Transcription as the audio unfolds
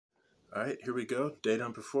All right, here we go. Day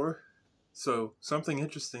number 4. So, something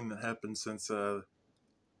interesting that happened since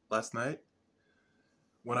last night.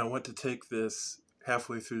 When I went to take this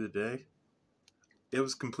halfway through the day, it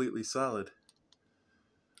was completely solid.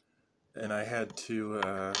 And I had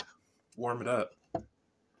to warm it up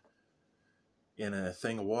in a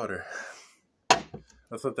thing of water.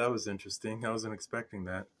 I thought that was interesting. I wasn't expecting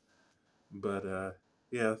that. But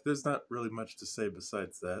yeah, there's not really much to say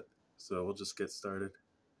besides that. So, we'll just get started.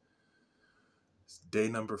 It's day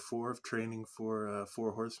number 4 of training for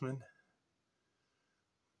 4 Horsemen.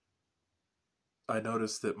 I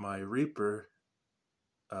noticed that my Reaper,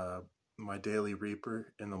 my daily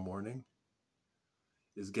Reaper in the morning,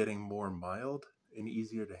 is getting more mild and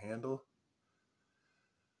easier to handle.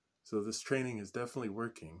 So this training is definitely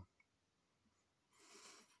working.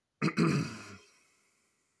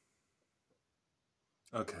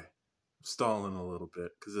 Okay, stalling a little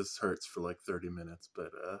bit because this hurts for like 30 minutes,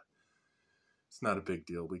 but it's not a big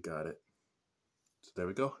deal. We got it. So there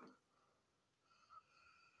we go.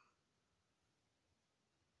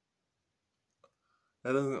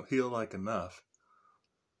 That doesn't feel like enough.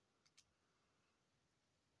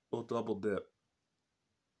 We'll double dip.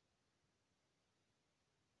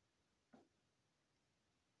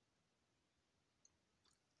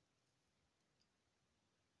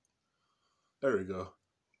 There we go.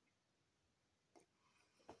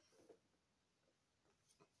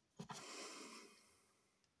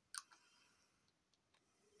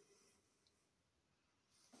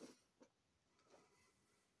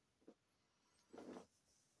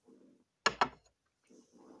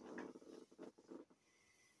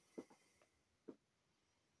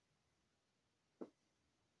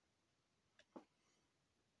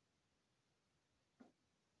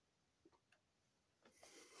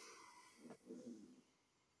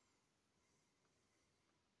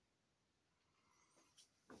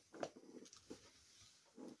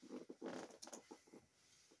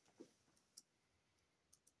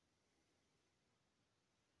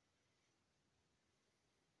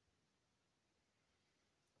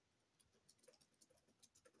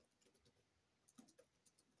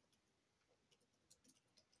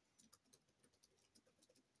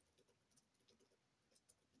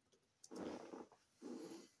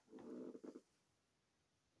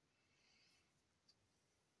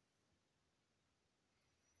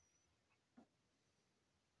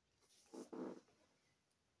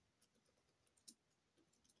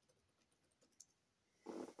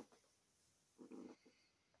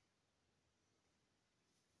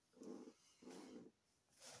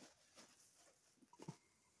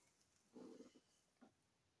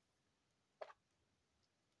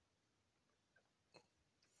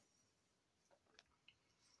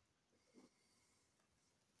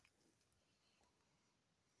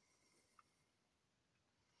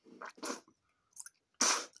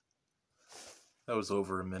 That was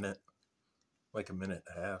over a minute, like a minute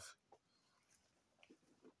and a half.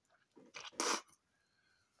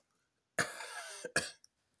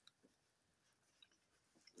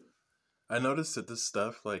 I noticed that this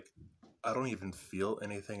stuff, like, I don't even feel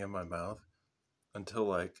anything in my mouth until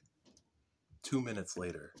like 2 minutes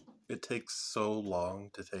later. It takes so long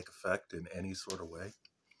to take effect in any sort of way.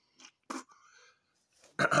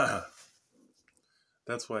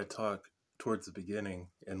 That's why I talk towards the beginning,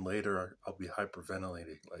 and later I'll be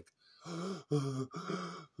hyperventilating, like.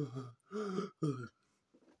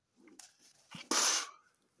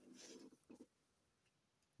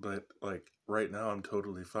 But like right now I'm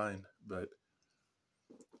totally fine, but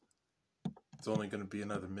it's only going to be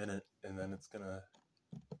another minute and then it's going to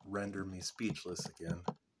render me speechless again.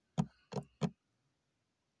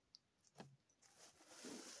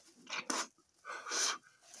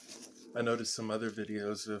 I noticed some other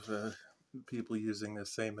videos of people using the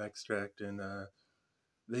same extract, and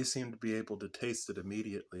they seem to be able to taste it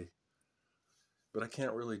immediately. But I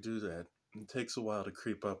can't really do that. It takes a while to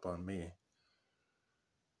creep up on me.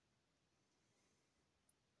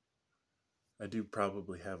 I do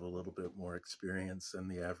probably have a little bit more experience than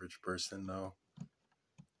the average person, though.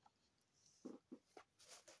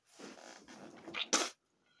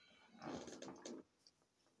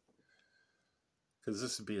 Because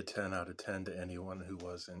this would be a 10 out of 10 to anyone who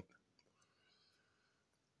wasn't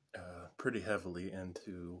pretty heavily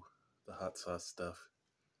into the hot sauce stuff.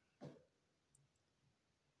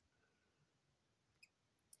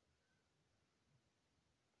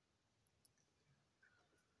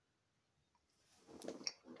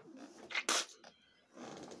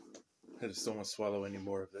 I just don't want to swallow any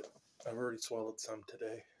more of it. I've already swallowed some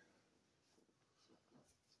today.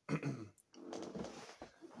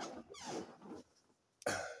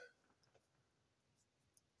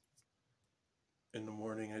 In the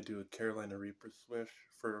morning, I do a Carolina Reaper swish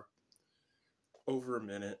for over a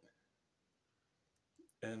minute,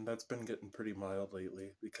 and that's been getting pretty mild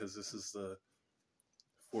lately because this is the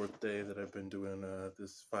 4th day that I've been doing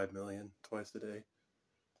this 5 million twice a day.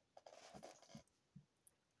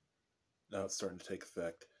 Now it's starting to take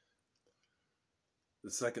effect.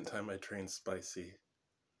 The second time I train spicy,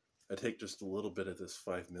 I take just a little bit of this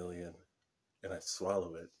 5 million and I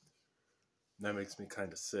swallow it. And that makes me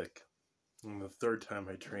kind of sick. And the third time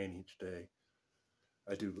I train each day,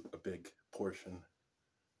 I do a big portion.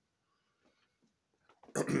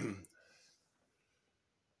 And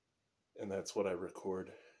that's what I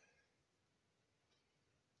record.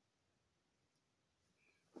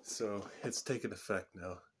 So it's taken effect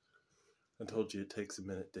now. I told you it takes a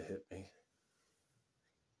minute to hit me.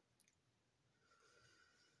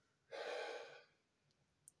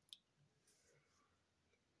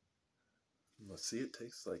 Let's see, it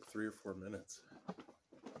takes like 3 or 4 minutes.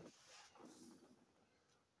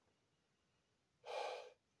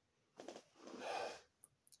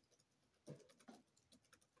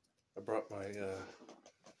 I brought my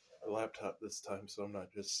laptop this time, so I'm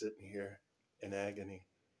not just sitting here in agony.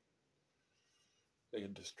 I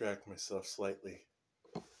can distract myself slightly.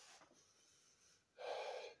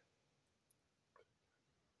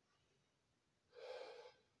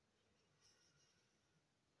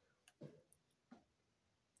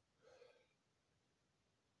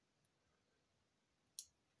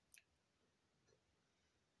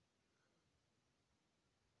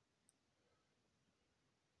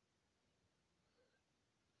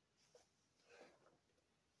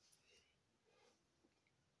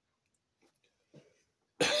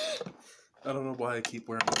 I don't know why I keep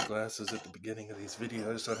wearing my glasses at the beginning of these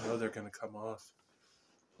videos. I know they're going to come off.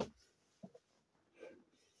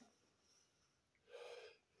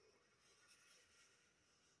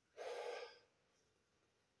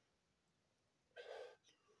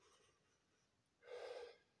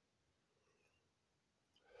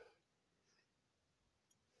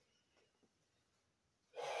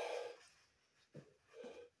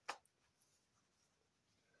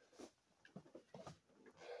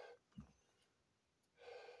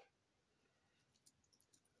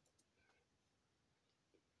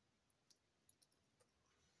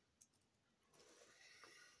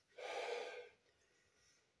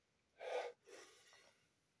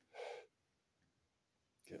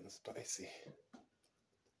 Getting spicy.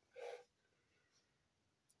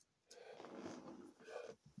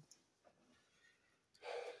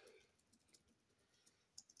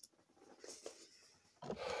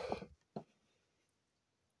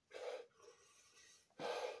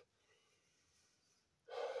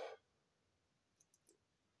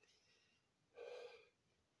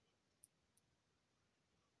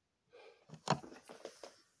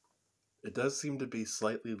 It does seem to be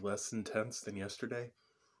slightly less intense than yesterday.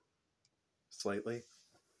 Slightly.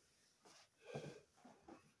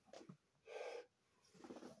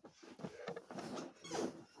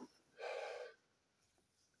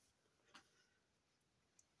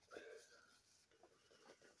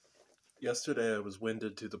 Yesterday I was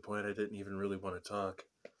winded to the point I didn't even really want to talk.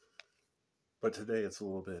 But today it's a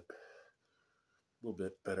little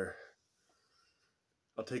bit better.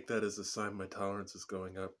 I'll take that as a sign my tolerance is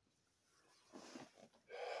going up.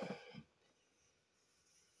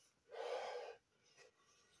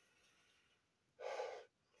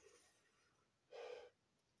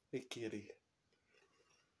 Hey, kitty.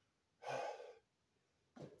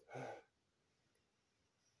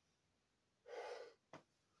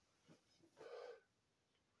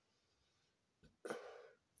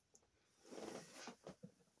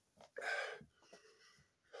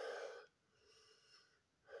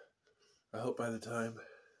 I hope by the time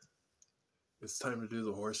it's time to do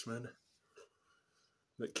the Horseman,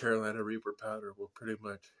 that Carolina Reaper powder will pretty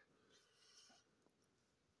much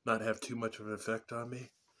not have too much of an effect on me.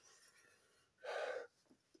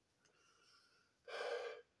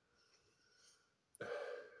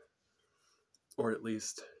 Or at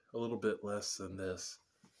least a little bit less than this.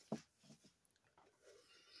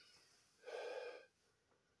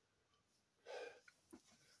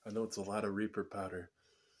 I know it's a lot of Reaper powder.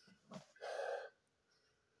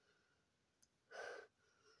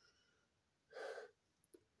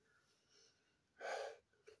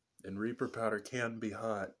 And Reaper powder can be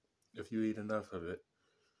hot if you eat enough of it.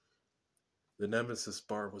 The Nemesis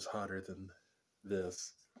bar was hotter than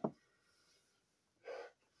this.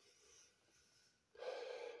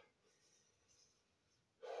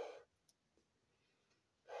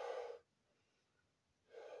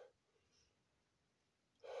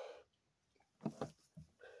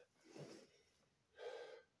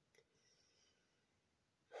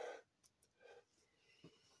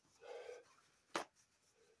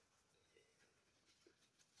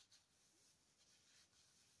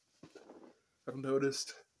 I've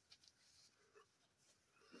noticed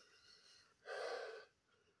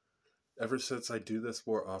ever since I do this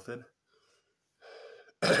more often,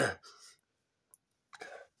 the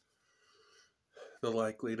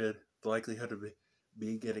likelihood of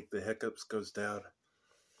me getting the hiccups goes down.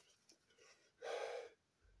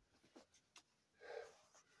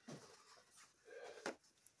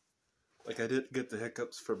 Like, I didn't get the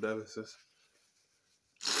hiccups from Nemesis.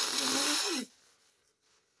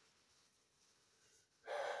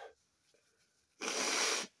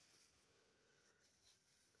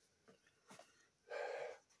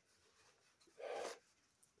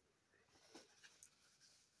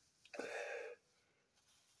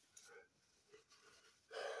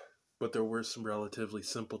 But there were some relatively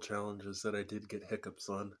simple challenges that I did get hiccups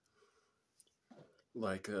on.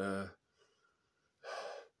 Like, I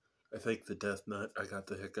think the Death Nut, I got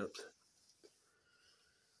the hiccups.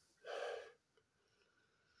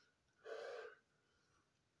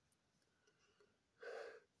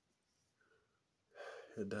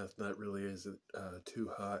 And Death Nut really isn't too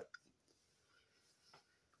hot.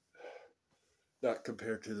 Not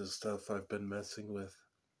compared to the stuff I've been messing with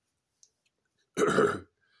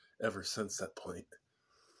ever since that point.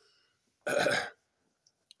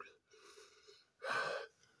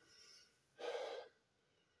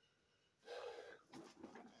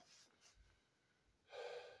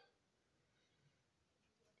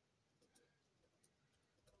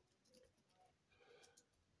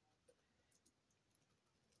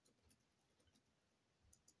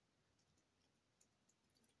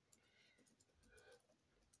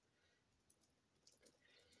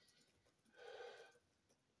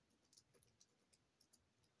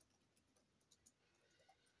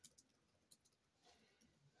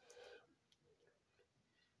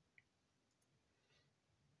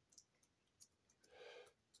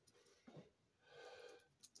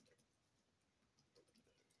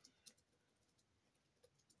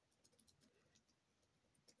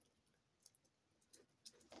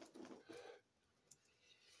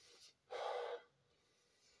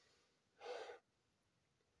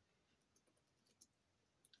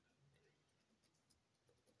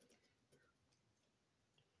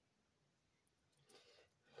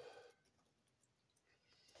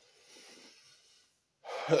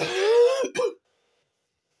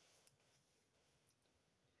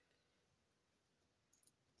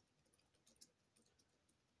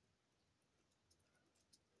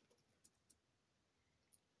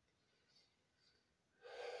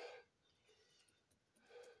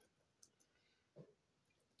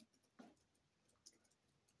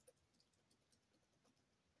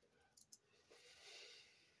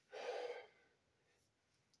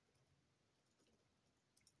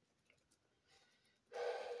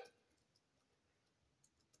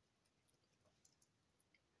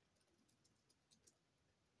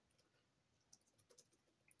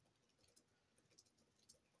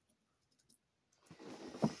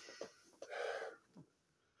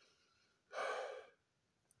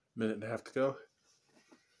 Minute and a half to go.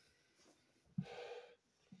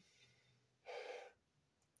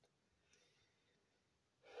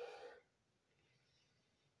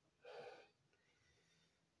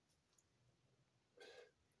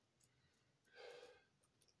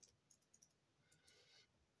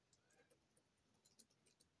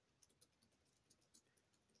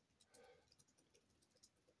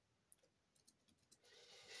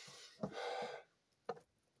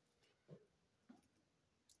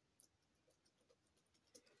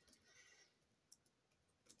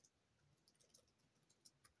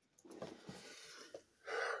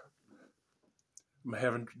 I'm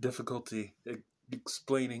having difficulty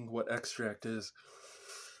explaining what extract is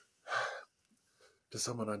to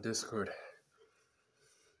someone on Discord.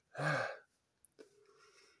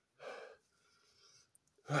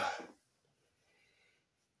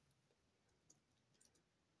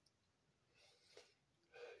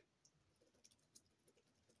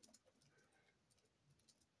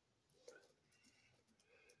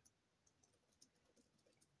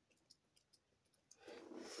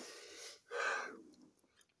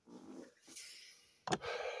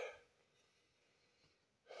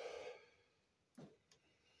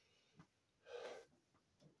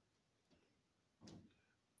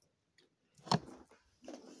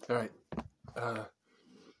 All right.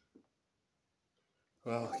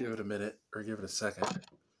 Well, give it a minute, or give it a second.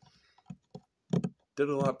 Did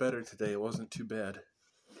a lot better today. It wasn't too bad.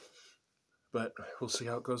 But we'll see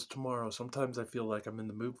how it goes tomorrow. Sometimes I feel like I'm in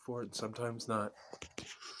the mood for it, and sometimes not.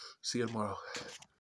 See you tomorrow.